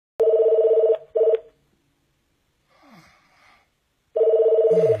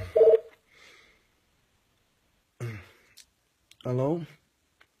Hello?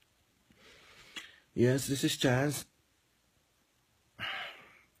 Yes, this is Chaz.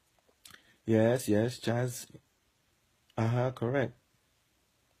 Yes, Chaz. Correct.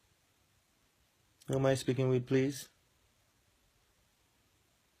 Who am I speaking with, please?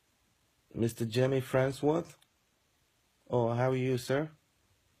 Mr. Jemmy Fransworth? Oh, how are you, sir?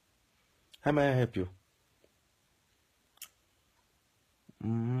 How may I help you?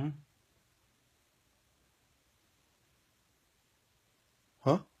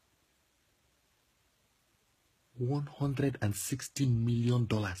 Huh? $160 million.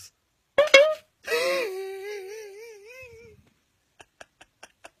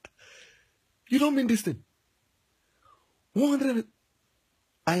 You don't mean this thing. 100.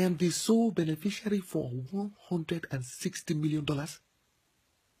 I am the sole beneficiary for $160 million.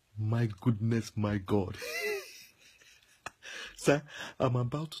 My goodness, my God. Sir, I'm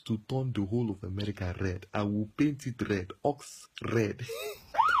about to turn the whole of America red. I will paint it red. Ox red.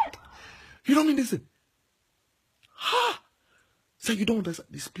 You don't mean this thing? Ha! Sir, you don't understand.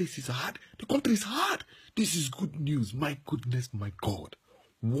 This place is hard. The country is hard. This is good news. My goodness, my God.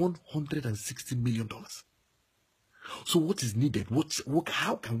 $160 million. So what is needed?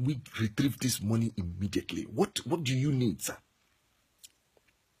 How can we retrieve this money immediately? What do you need, sir?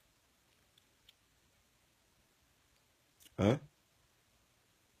 Huh?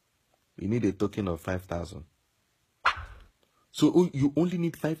 You need a token of 5,000. So you only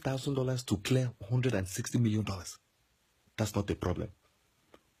need $5,000 to clear $160 million. That's not a problem.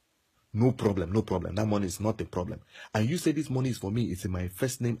 No problem. That money is not a problem. And you say this money is for me. It's in my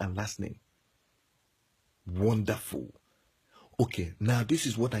first name and last name. Wonderful. Okay, now this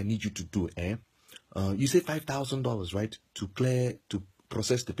is what I need you to do. You say $5,000, right? To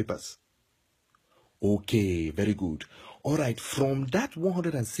process the papers. Okay, very good. All right, from that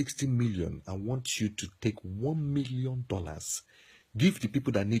 160 million, I want you to take $1 million. Give the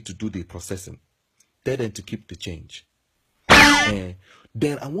people that need to do the processing. Tell them to keep the change. Then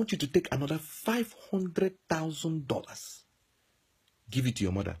I want you to take another $500,000. Give it to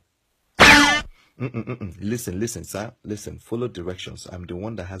your mother. Listen, sir. Listen, follow directions. I'm the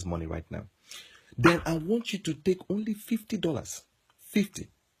one that has money right now. Then I want you to take only $50. 50.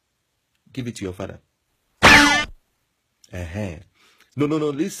 Give it to your father. No,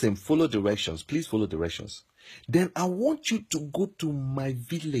 listen, follow directions. Please follow directions. Then I want you to go to my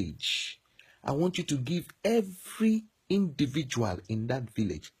village. I want you to give every individual in that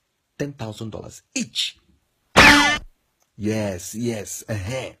village $10,000 each. Yes.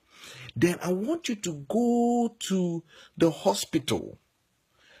 Then I want you to go to the hospital.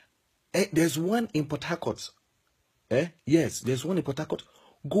 There's one in Port Harcourt. Yes, there's one in Port Harcourt.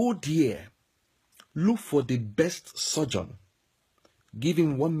 Go there. Look for the best surgeon. Give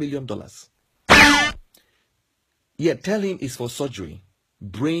him $1 million. Yeah, tell him it's for surgery.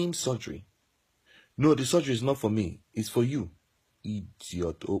 Brain surgery. No, the surgery is not for me. It's for you.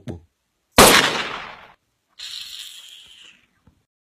 Idiot.